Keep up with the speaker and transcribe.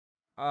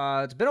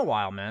It's been a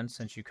while, man,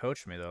 since you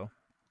coached me though.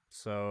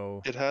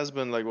 So It has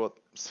been like what,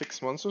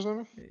 6 months or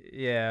something?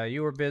 yeah,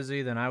 you were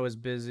busy, then I was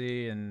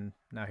busy, and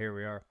now here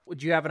we are.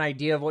 Would you have an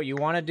idea of what you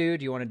want to do?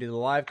 Do you want to do the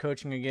live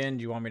coaching again?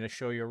 Do you want me to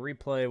show you a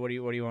replay? What do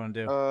you want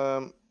to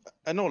do?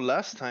 I know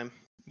last time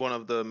one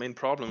of the main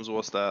problems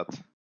was that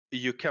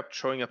you kept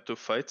showing up to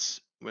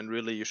fights when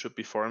really you should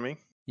be farming.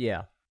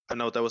 Yeah. I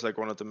know that was like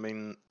one of the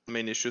main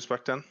issues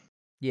back then.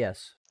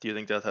 Yes. Do you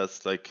think that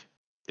has like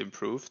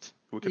improved?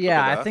 We could Yeah,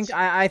 look I at think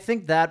that. I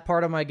think that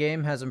part of my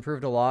game has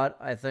improved a lot.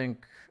 I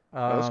think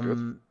That's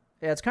good.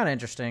 yeah, it's kind of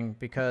interesting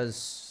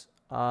because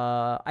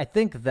I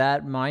think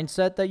that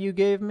mindset that you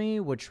gave me,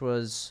 which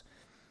was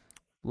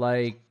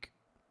like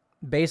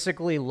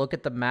basically look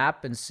at the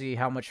map and see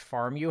how much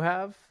farm you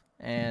have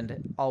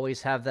and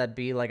always have that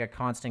be like a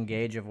constant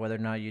gauge of whether or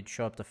not you'd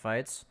show up to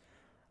fights.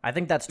 I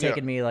think that's Yeah.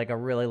 taken me like a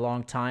really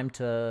long time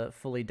to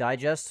fully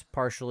digest,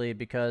 partially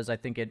because I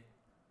think it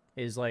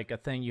is like a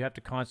thing you have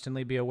to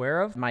constantly be aware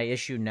of. My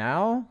issue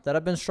now that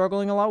I've been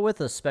struggling a lot with,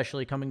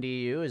 especially coming to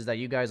EU, is that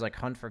you guys like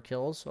hunt for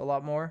kills a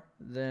lot more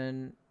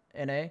than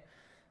NA.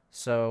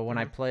 So when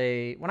I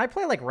play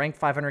like ranked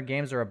 500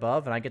 games or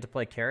above and I get to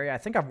play carry, I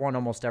think I've won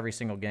almost every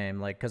single game.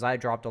 Like cuz I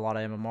dropped a lot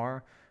of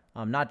MMR.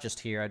 Not just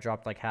here, I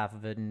dropped like half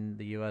of it in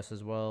the US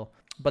as well.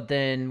 But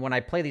then when I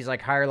play these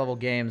like higher level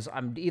games,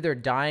 I'm either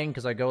dying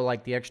cuz I go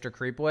like the extra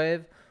creep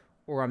wave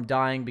or I'm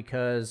dying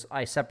because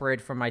I separate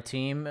from my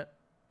team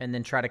and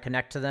then try to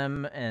connect to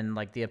them and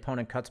like the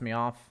opponent cuts me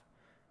off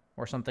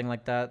or something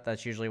like that.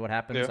 That's usually what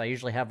happens. Yeah. I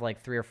usually have like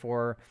 3 or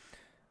 4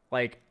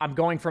 like I'm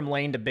going from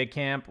lane to big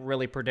camp,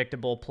 really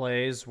predictable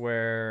plays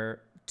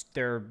where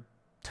their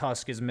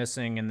tusk is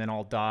missing and then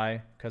I'll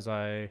die because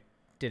I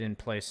didn't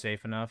play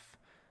safe enough.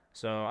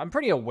 So I'm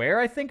pretty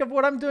aware, I think, of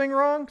what I'm doing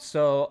wrong.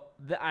 So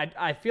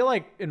I feel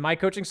like in my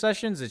coaching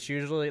sessions, it's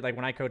usually like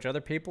when I coach other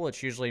people,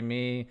 it's usually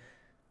me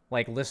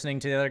like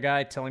listening to the other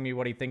guy telling me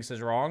what he thinks is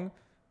wrong,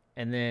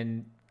 and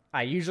then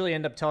I usually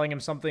end up telling him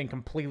something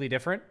completely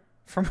different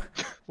from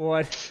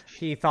what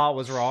he thought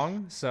was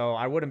wrong. So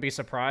I wouldn't be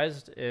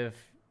surprised if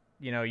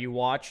you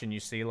watch and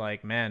you see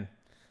like, man,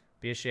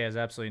 BSJ has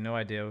absolutely no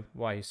idea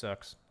why he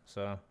sucks.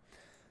 So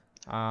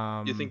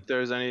You think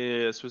there's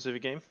any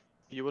specific game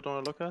you would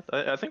want to look at?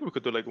 I think we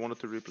could do like 1 or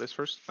 2 replays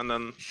first, and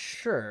then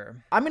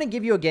sure, I'm gonna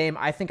give you a game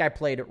I think I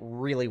played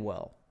really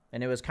well,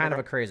 and it was kind of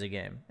Okay. a crazy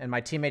game, and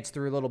my teammates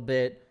threw a little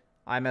bit,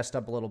 I messed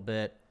up a little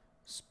bit,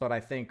 but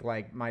I think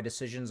like my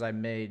decisions I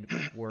made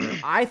were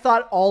I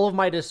thought all of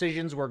my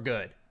decisions were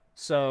good.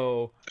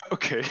 So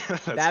Okay,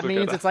 let's that look at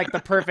means it's like the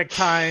perfect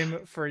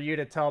time for you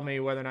to tell me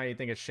whether or not you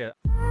think it's shit.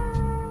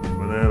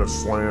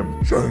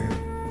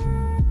 BananaSlamJamma.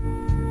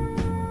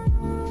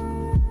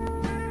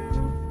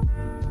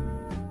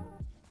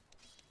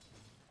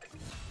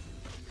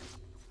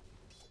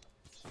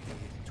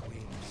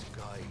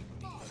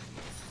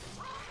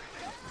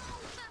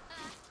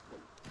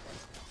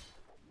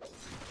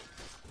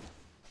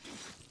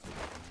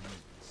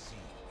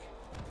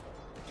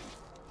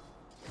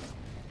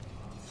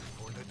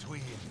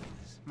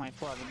 My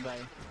flag would die.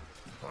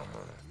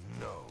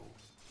 No.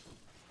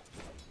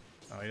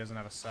 Oh, he doesn't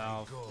have a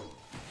salve.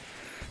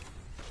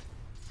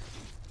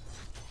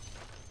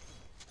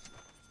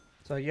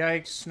 So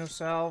yikes, no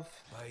salve.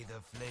 By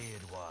the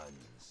flayed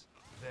ones.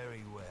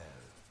 Very well.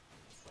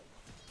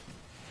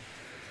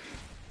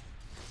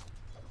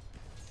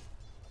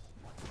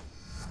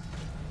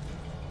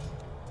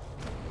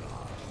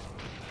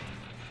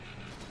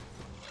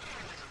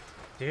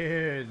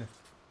 Dude.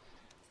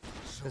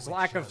 This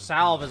lack of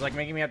salve is like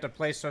making me have to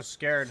play so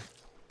scared.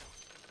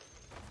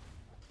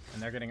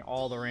 And they're getting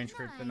all the range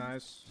creep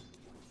denies.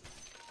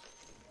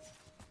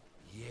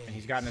 And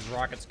he's gotten his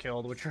rockets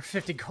killed, which are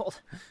 50 gold.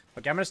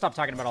 Okay, I'm gonna stop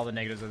talking about all the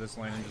negatives of this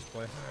lane and just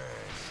play.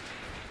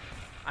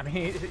 I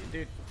mean,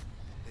 dude.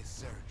 The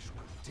search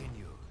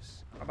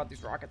continues. What about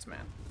these rockets,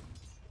 man?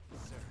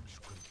 Search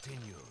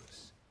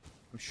continues.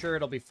 I'm sure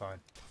it'll be fun.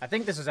 I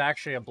think this is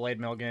actually a blade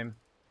mail game.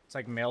 It's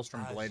like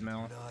Maelstrom blade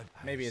mail.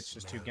 Maybe it's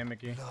just too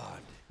gimmicky.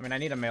 I mean, I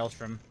need a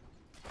Maelstrom.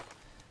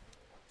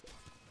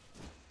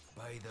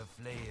 By the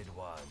flayed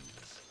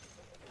ones.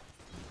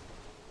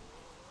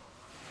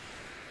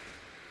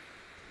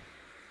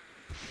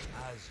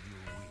 As you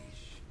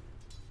wish.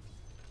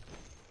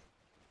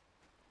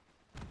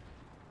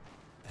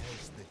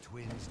 As the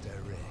twins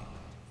direct.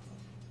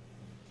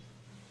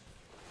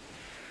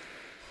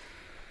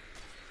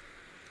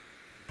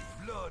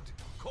 Blood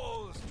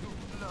calls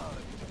to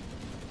blood.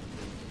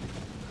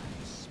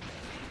 I smell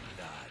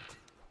blood.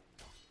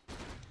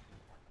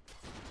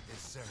 The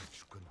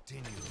search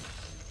continues.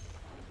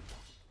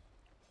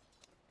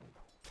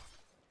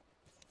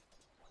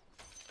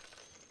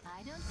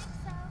 I don't think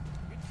so.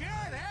 You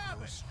can't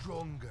have it.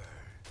 Stronger.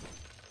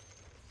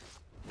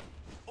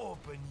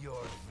 Open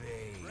your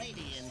veins.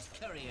 Radiant's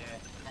courier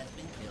has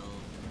been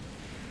killed.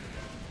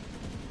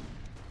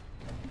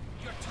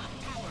 Your top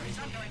tower is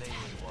under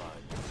attack.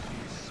 Blood.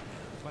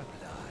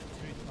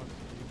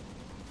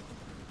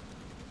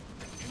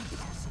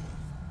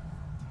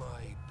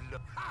 My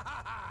blood.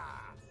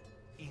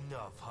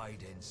 Enough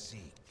hide and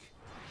seek.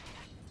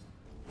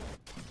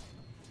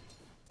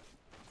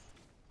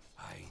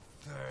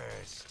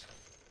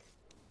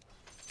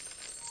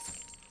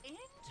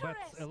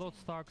 pets. A lot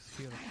stacks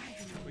here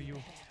for you.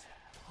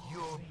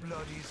 Your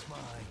blood is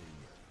mine.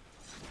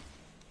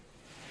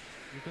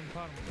 You can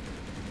farm.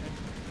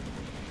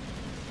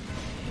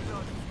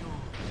 Not you.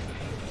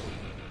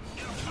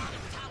 Your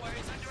bottom tower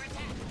is under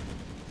attack.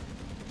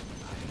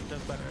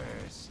 Just better.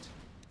 First.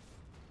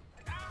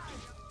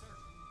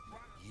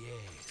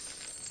 Yes.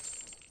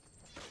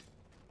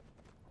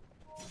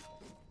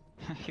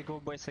 He go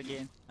base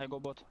again. I go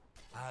bot.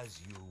 As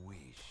you wish.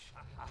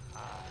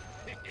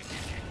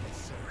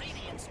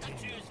 Radiant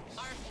structures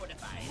are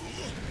fortified.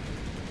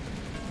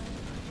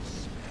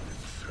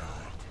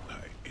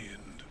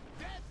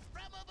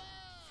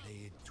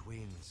 Flayed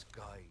twins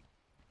guide.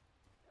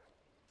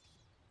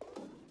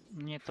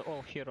 Need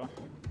all hero.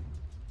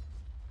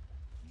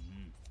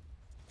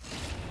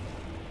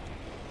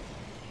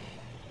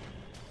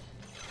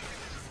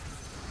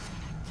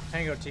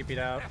 Tango TP'd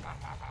out.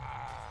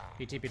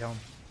 He TP'd home.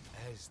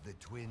 As the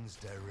twins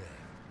direct.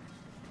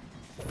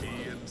 Your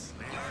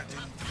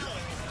top tower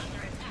is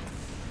under attack.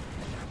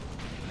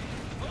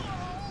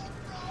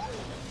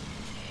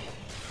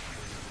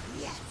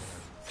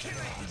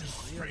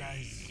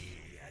 Realize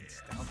and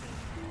stop it.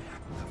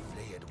 The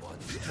flayed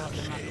ones.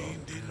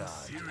 Chained in Blood.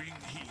 searing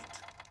heat.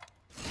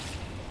 The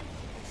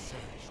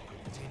search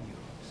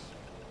continues.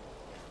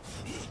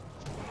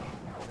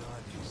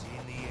 Blood is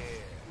in the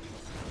air.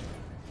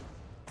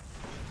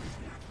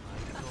 My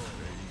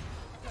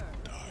God.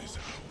 Dies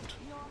out.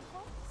 Your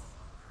hopes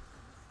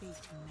be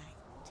tonight.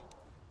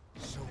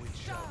 So it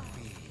shall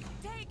be.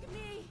 Take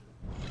me!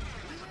 You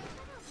were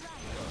never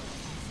right.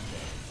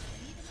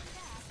 Even in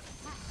death,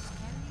 paths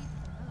carry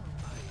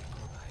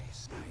through. I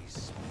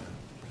smell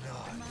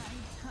blood My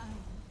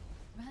time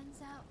runs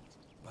out.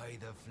 by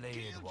the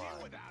flayed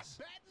ones.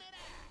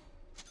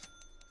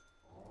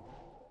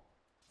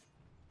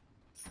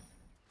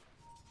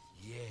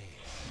 Yes,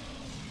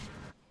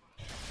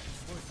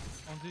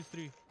 On these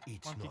three.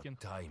 it's One not ticking.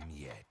 time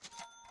yet.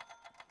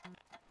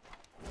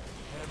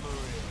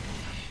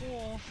 Hammering.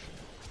 Oh.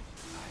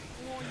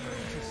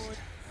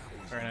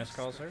 Very nice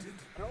call, sir. As you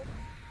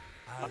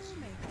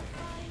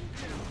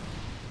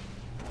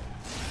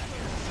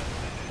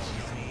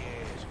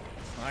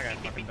Well, that guy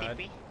fucking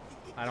died.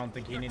 I don't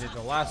think he needed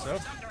the lasso.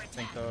 I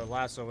think the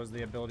lasso was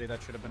the ability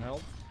that should have been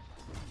held.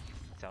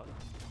 I go.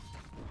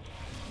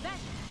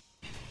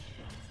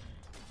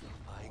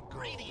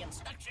 Radiant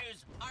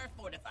structures are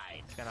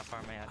fortified. Gonna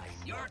farm my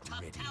I'm Your not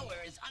top ready tower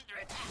is under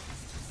attack.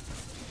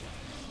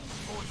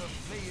 for the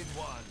flayed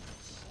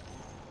ones.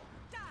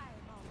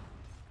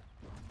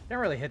 Can't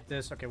really hit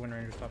this. Okay, Wind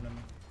Ranger stopped him.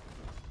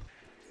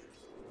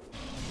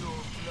 Your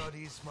blood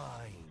is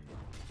mine.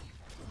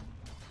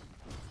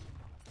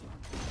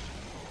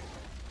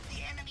 The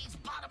enemy's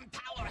bottom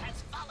tower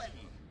has fallen.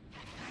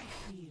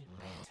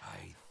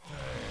 I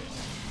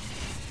thirst.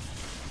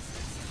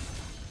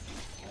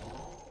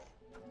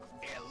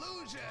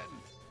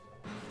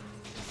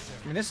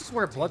 I mean, this is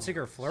where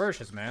Bloodseeker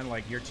flourishes, man.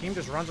 Like, your team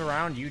just runs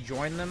around, you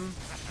join them.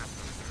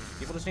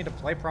 People just need to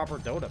play proper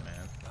Dota,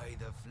 man. By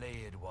the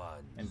flayed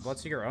ones. And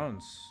Bloodseeker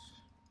owns.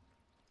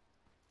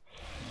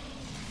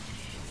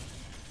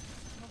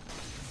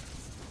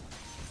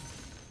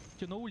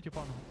 Тяну ульти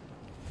пану.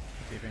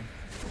 TP.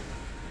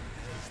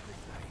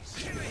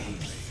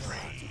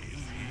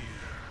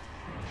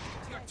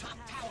 Your top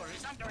tower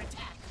is under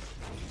attack.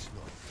 It's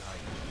not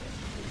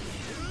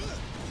time.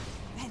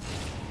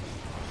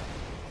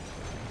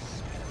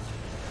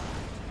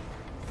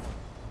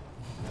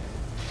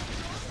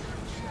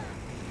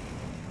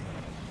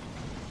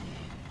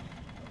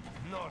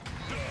 Not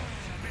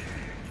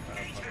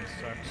That fucking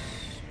sucks.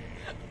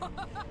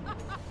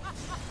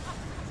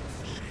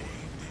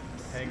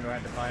 Pango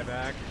had to buy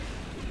back.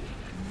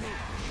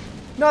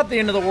 Not the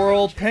end of the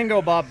world.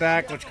 Pango bought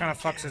back, which kind of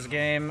fucks his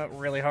game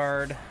really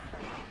hard.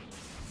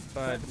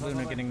 But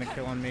Luna getting the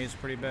kill on me is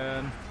pretty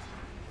bad.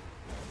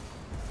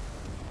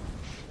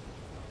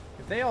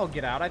 If they all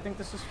get out, I think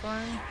this is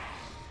fine.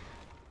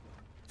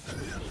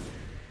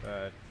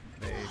 But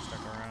they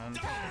stuck around.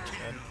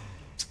 Good.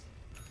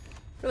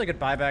 Really good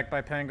buyback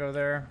by Pango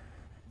there.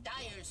 Dire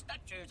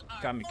structures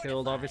are Got me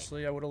killed, fortified.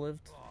 obviously. I would have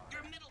lived.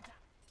 Your middle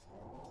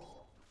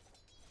tower.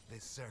 the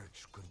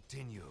search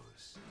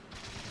continues.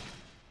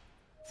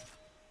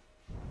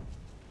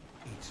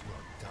 It's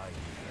not time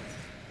yet.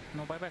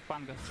 No buyback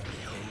Panga.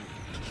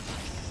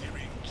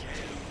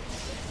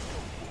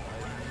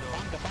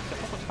 Panga,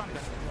 focus Panga.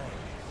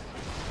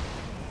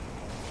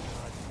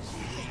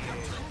 Your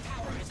top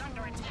tower is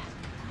under attack.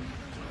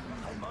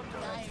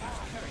 Dire's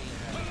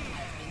courier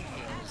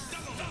has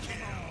been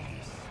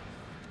killed.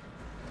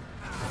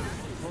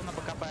 Luna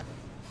БКП.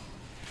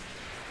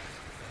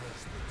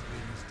 As the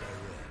twins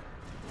direct.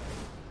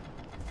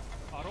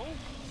 Арроу?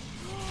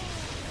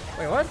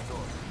 Wait, what?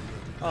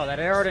 Oh, that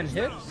arrow didn't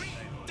hit?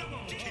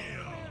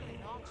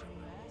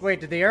 Wait,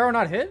 did the arrow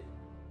not hit?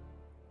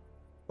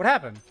 What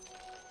happened?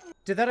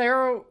 Did that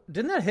arrow...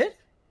 Didn't that hit?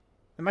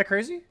 Am I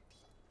crazy?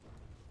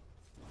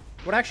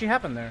 What actually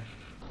happened there?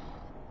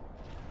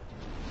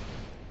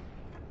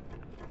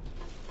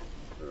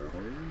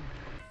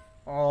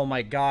 Oh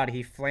my god,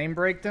 he flame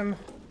braked him?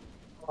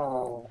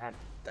 Oh,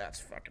 that's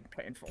fucking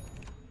painful.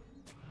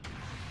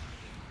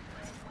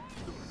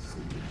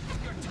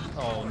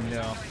 Oh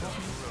no.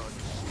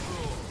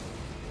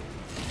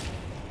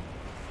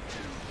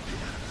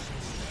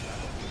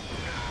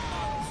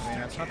 I mean,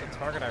 that's not the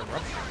target I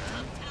ruptured,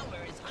 man.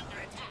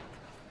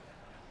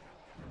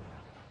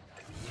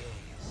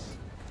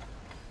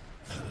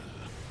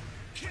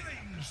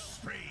 Killing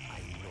spree.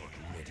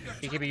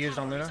 He can be used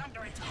on Luna.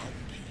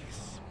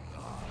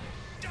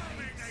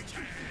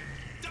 Dominating.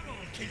 Double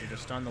kill. You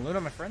just stun the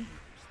Luna, my friend.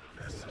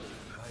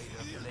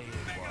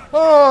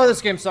 Oh,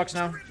 this game sucks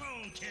now. Triple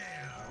kill.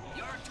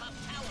 Your top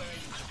tower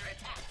is under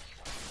attack.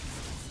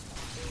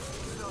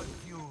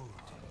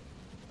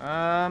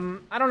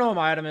 I don't know what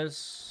my item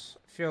is.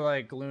 I feel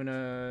like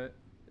Luna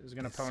is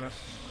gonna pwn us.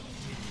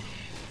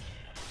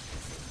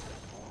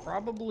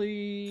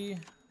 Probably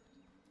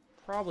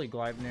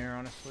Gleipnir,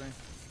 honestly.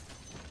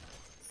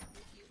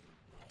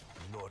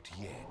 Not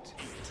yet.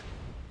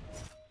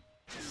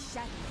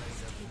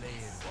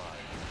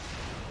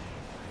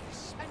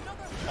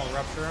 I'll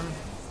rupture him.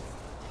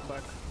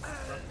 Back. Oh,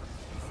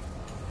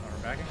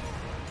 we're backing.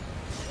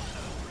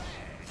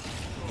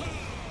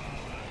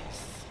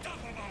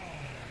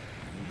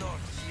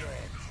 Not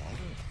yet.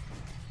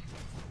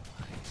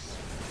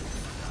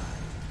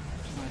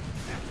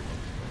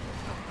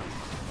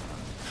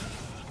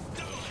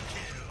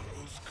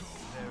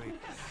 Very.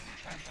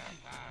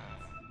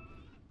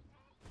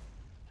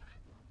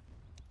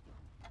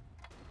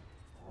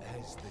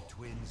 As the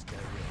twins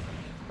direct.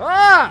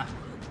 Ah!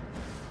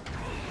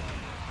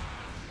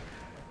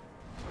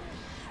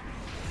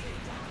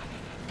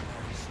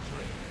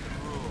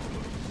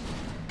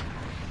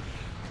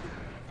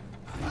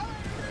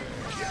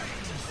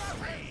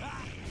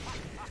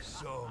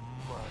 So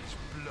much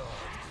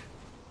blood.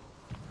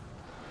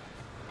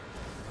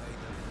 By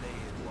the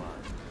flayed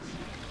ones.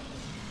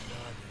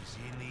 Blood is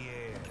in the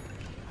air.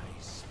 I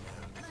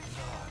smell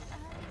blood.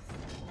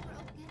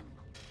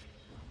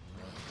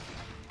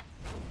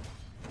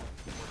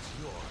 What's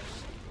yours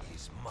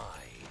is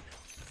mine.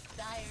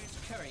 Dire's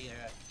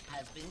courier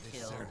has been The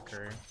killed. search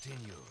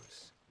continues.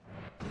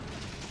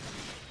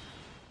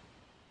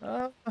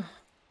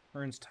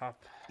 Rune's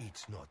top.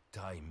 It's not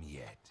time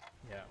yet.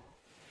 Yeah.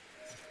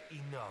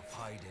 Enough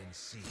hide and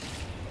seek.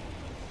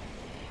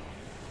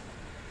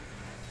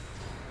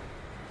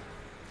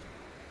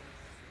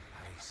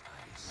 I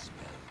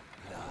smell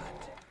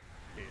blood.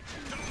 I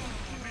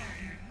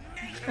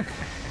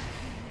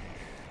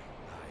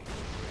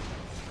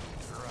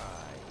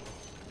dry.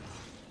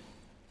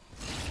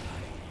 I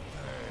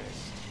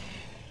thirst.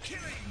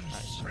 Killing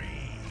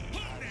spree.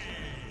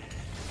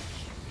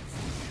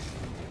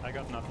 I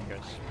got nothing,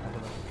 guys.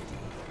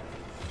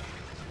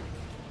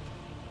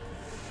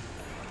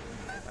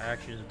 I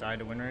actually just died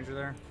to Wind Ranger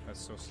there. That's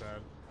so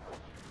sad.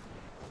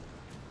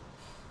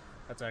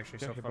 That's actually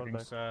so fucking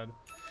sad.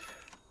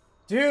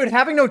 Dude,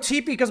 having no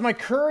TP because of my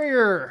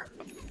courier!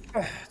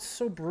 Ugh, it's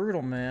so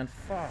brutal, man.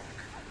 Fuck.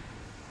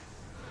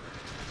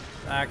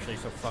 Actually,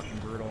 so fucking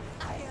brutal.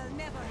 I'll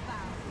never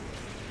bow.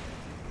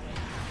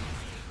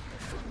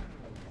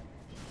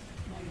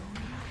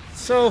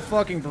 So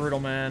fucking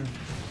brutal, man.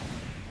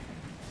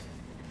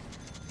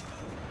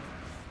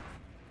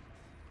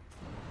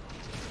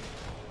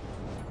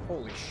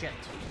 Holy shit.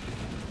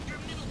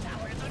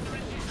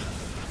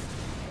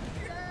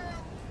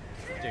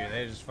 Dude,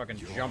 they just fucking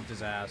jumped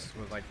his ass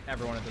with like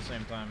everyone at the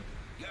same time.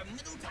 Your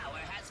middle tower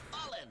has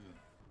fallen.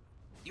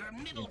 Your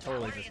You middle can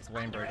totally tower just is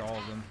flame under break all of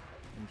attack. them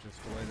and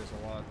just delay this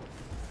a lot.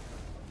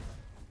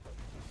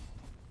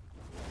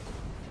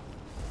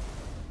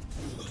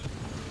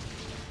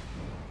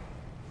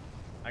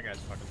 That guy's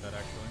fucking dead,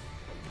 actually.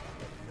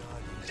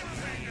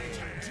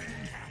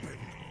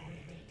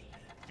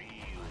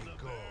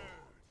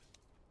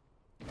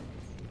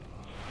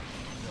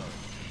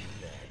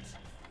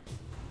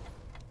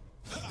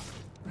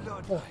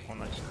 Blood Oh,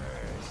 nice.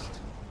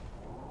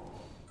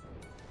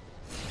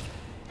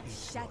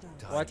 Shadow.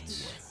 What?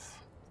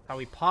 How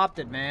he popped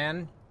it,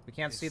 man. We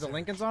can't see the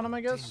Lincolns on him,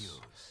 I guess?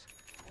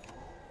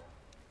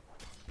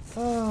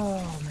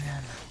 Oh,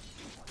 man.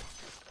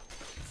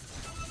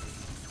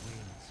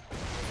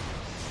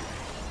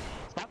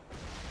 Stop.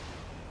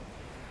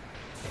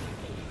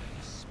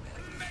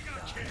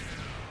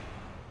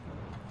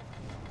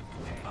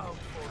 Out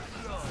for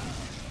blood.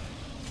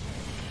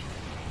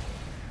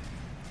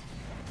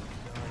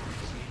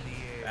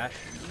 Bash.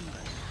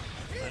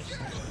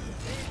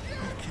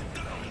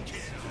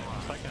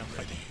 I'm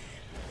fighting.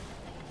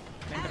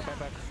 Tanker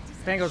buyback.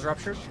 Pango's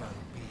ruptured.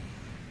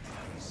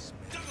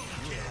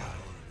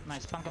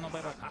 Nice, Pango no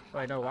buyback.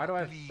 Wait, no, why do I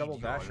have double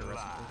dash or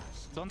recipe?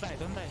 Don't die,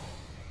 don't die.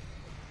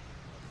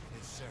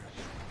 The search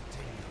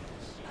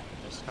continues.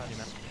 Just Kali,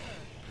 man.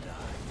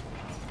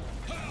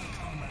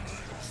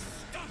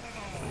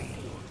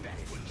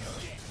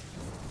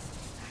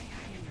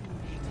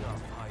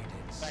 Enough hide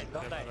and seek.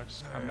 Don't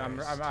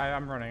die.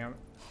 I'm running.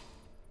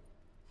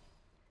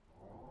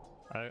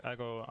 I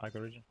go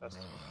region fast.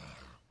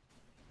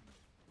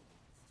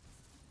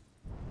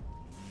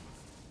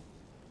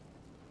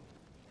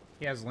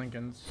 He has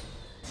Lincolns.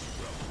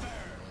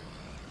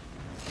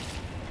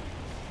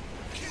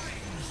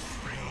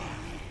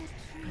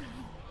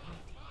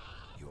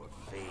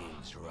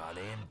 Plains run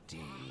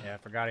empty. Yeah, I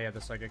forgot he had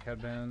the psychic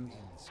headband.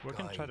 We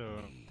can try to.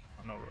 Guide me.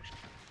 Oh, no rush.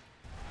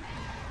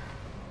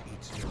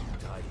 It's not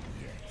time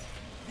yet.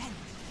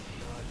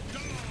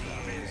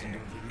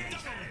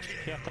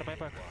 Yeah, after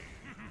buyback.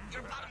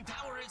 Your bottom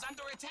tower is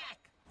under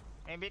attack.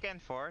 Maybe we can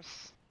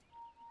force.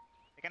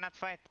 We cannot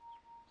fight.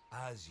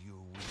 As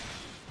you wish.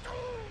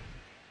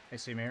 They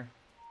see me here.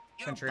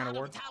 Your Sentry on a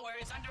bottom ward. tower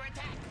is under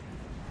attack.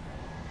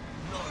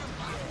 Your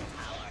bottom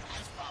tower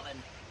has fallen.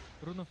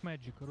 Rune of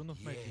magic, rune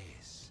of magic.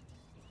 Yes.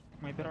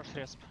 Maybe rush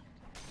resp.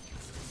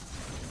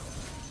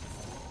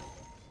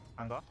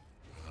 Ango.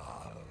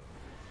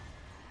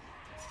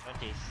 Don't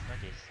tease,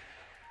 don't tease.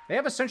 They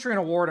have a sentry and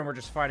a ward, and we're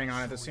just fighting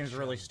on it. This seems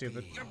really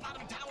stupid. Your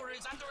bottom tower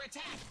is under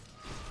attack.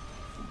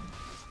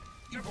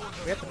 Your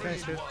We have to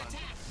finish it.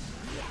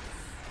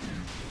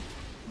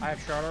 I have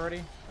shard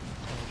already.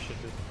 Oh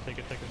shit, dude. Take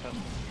it fast.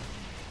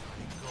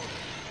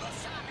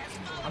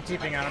 I'm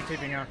TPing out. I'm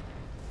TPing out.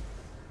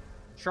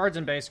 Shards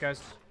in base,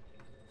 guys.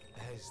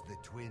 As the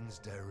twins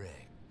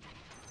direct.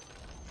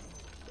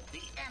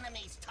 The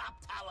enemy's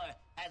top tower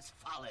has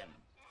fallen.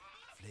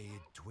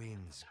 Flayed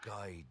twins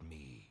guide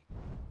me.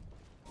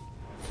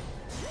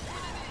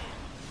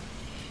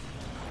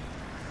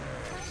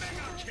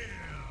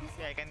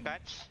 Yeah, I can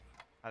catch.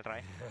 I'll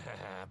try.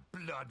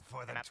 Blood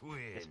for the Cannot.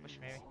 twins. Just push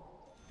maybe.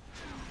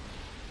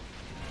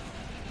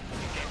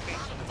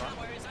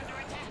 Tower is under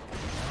attack.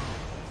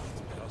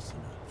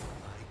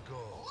 I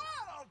go.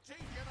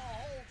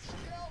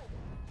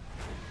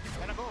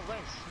 Gonna go,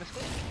 guys. Let's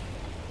go.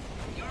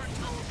 Your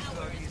top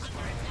tower is under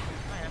attack.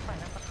 Fine, I'm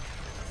fine, I'm fine.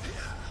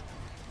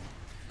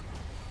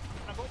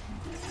 Gonna go.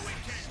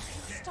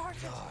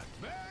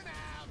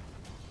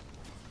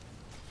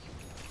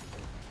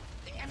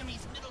 The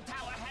enemy's middle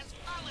tower has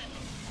fallen.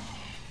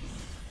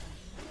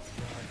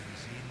 Blood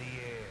is in the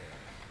air.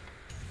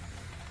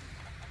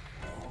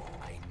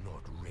 I'm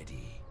not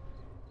ready.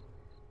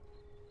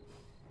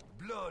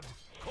 Blood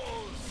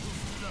calls to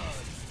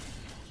blood.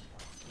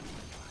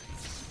 I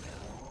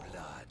smell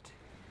blood.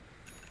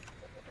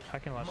 I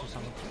can lasso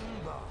someone.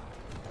 Timber.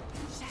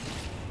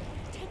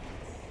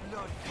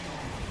 Blood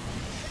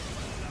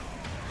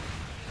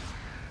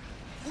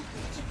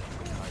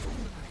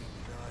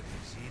blood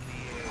is in the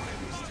air.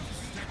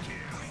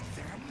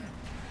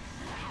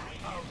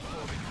 Out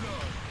for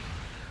blood.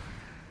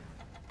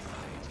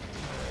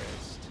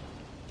 First.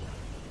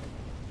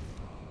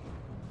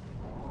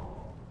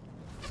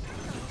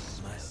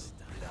 Must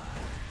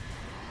blood.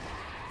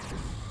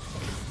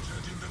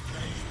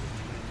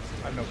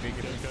 I have no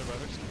BKB.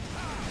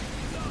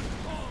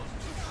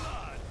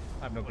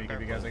 I have no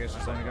BKB, guys. I guess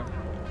just let me go.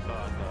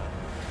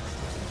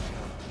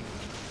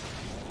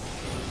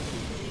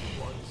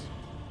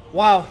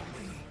 Wow.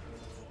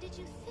 Did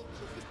you think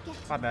you could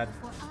get My to bad. me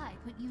before I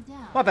put you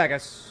down? My bad,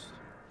 guys.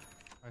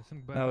 I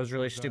think That was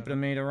really stupid of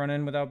me to run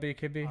in without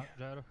BKB.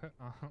 Gyro,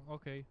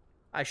 okay.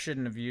 I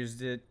shouldn't have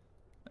used it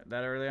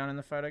that early on in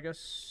the fight, I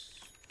guess.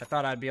 I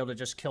thought I'd be able to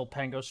just kill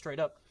Pango straight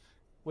up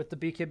with the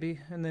BKB,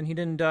 and then he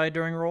didn't die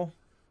during roll.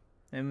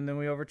 And then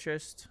we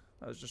overchased.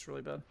 That was just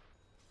really bad.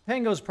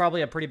 Pango's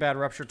probably a pretty bad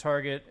rupture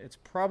target. It's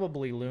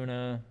probably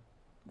Luna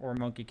or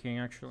Monkey King,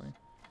 actually.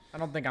 I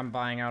don't think I'm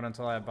buying out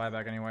until I have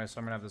buyback anyway, so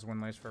I'm gonna have this win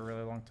lace for a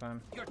really long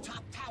time. Your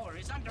top tower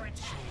is under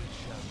attack.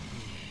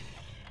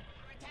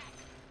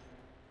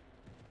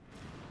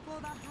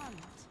 For the hunt.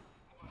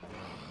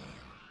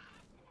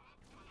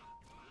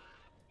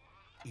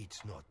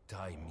 It's not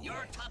time Your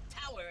yet. top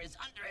tower is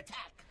under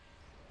attack.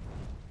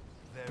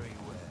 Very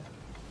well.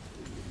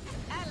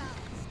 Allies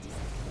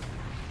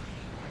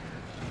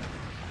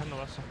I have no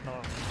lasso. No,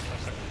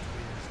 lasso.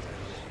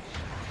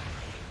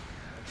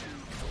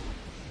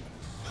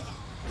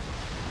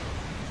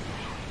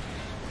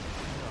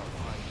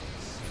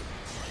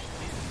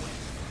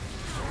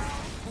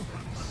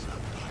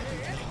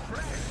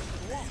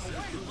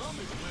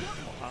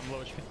 I'm low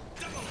HP.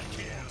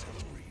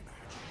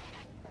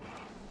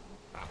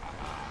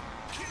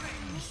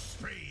 Killing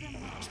spree.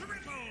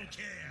 Triple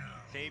kill.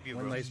 Save you,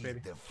 Win bro. lace, baby.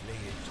 The flayed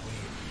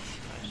twins.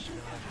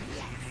 Blood is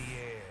in the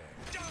air.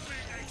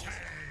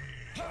 Dominating.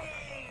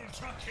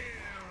 Ultra kill.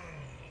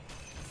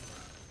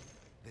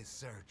 The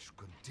search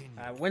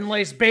continues. Win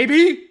lace,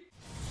 baby!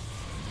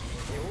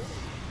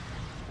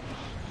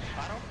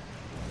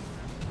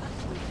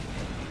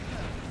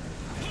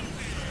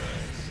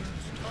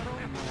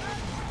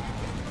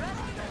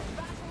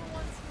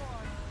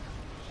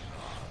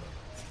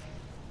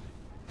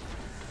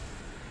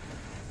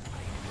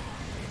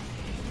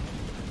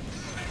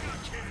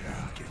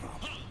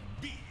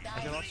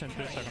 I can lasso in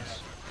 3 seconds.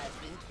 Has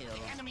been killed.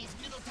 The enemy's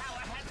middle tower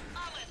has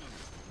fallen.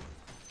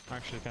 I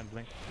actually can't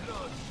blink.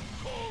 Blood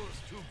calls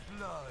to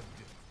blood.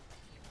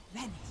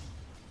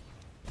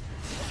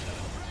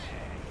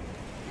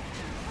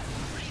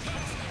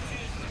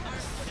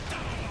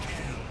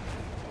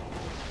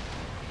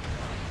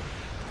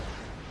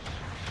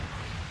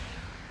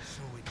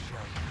 So it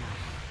shall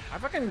be. I'm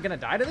fucking gonna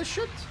die to this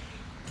shit?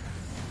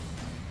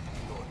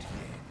 Not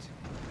yet.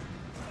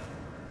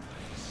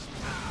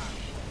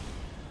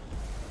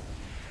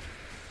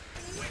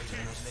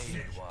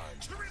 Played one.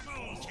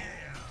 Triple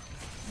kill.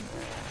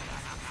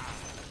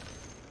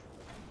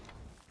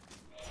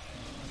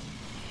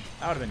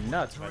 That would have been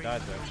nuts if I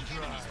died there. The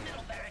enemy's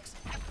middle barracks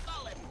have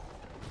fallen.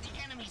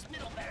 The enemy's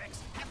middle barracks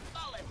have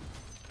fallen.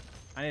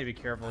 I need to be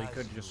careful. He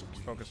could just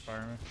focus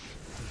fire me.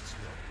 It's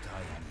not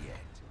time yet.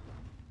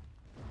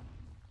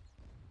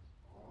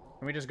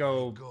 Can we just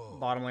go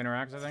bottom lane or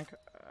axe, I think?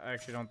 I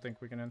actually don't think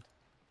we can end.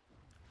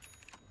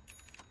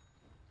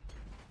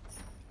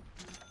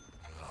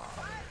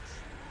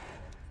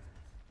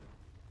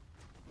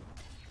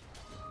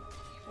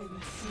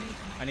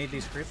 I need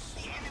these creeps.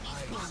 The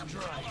enemy's bottom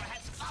tower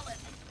has fallen.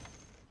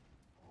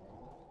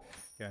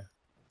 Okay.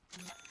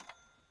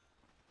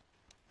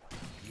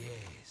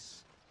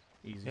 Yes.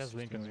 Easy. He has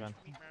Lincoln's man.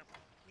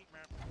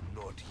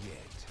 Not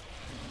yet.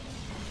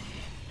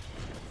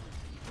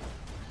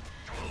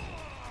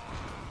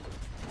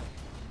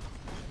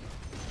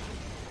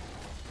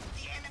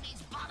 The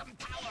enemy's bottom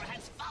tower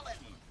has fallen.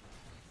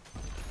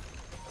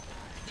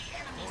 The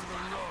enemy's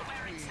bottom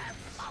barracks have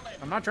fallen.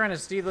 I'm not trying to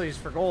steal these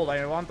for gold.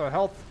 I want the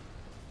health.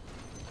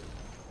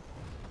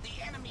 The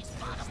enemy's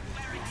bottom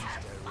barracks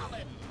have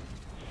fallen.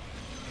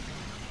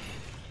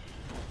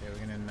 Okay, we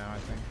can end now, I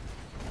think.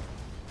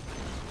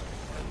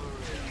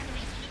 The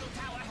enemy's middle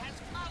tower has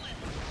fallen.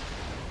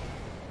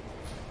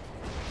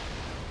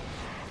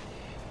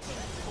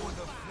 For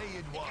the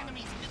played The one.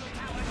 enemy's middle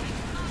tower has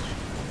fallen.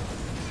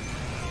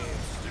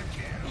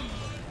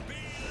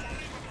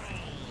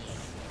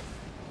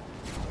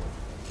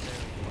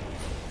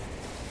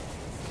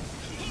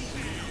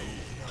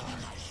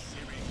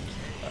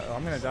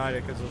 I'm gonna die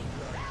because of.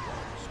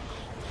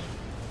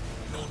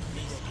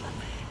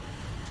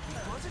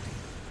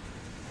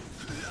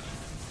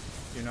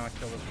 Do not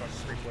kill this fucking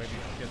freak wave, you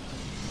get.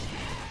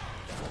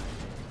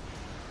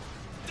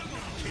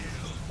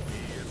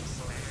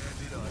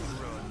 Did I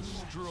run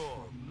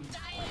strong?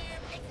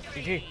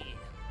 GG.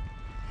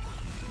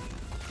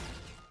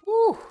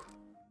 Woo!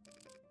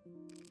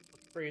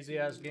 Crazy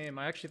ass game.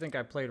 I actually think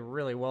I played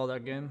really well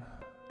that game.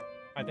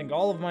 I think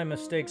all of my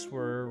mistakes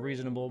were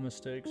reasonable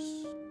mistakes.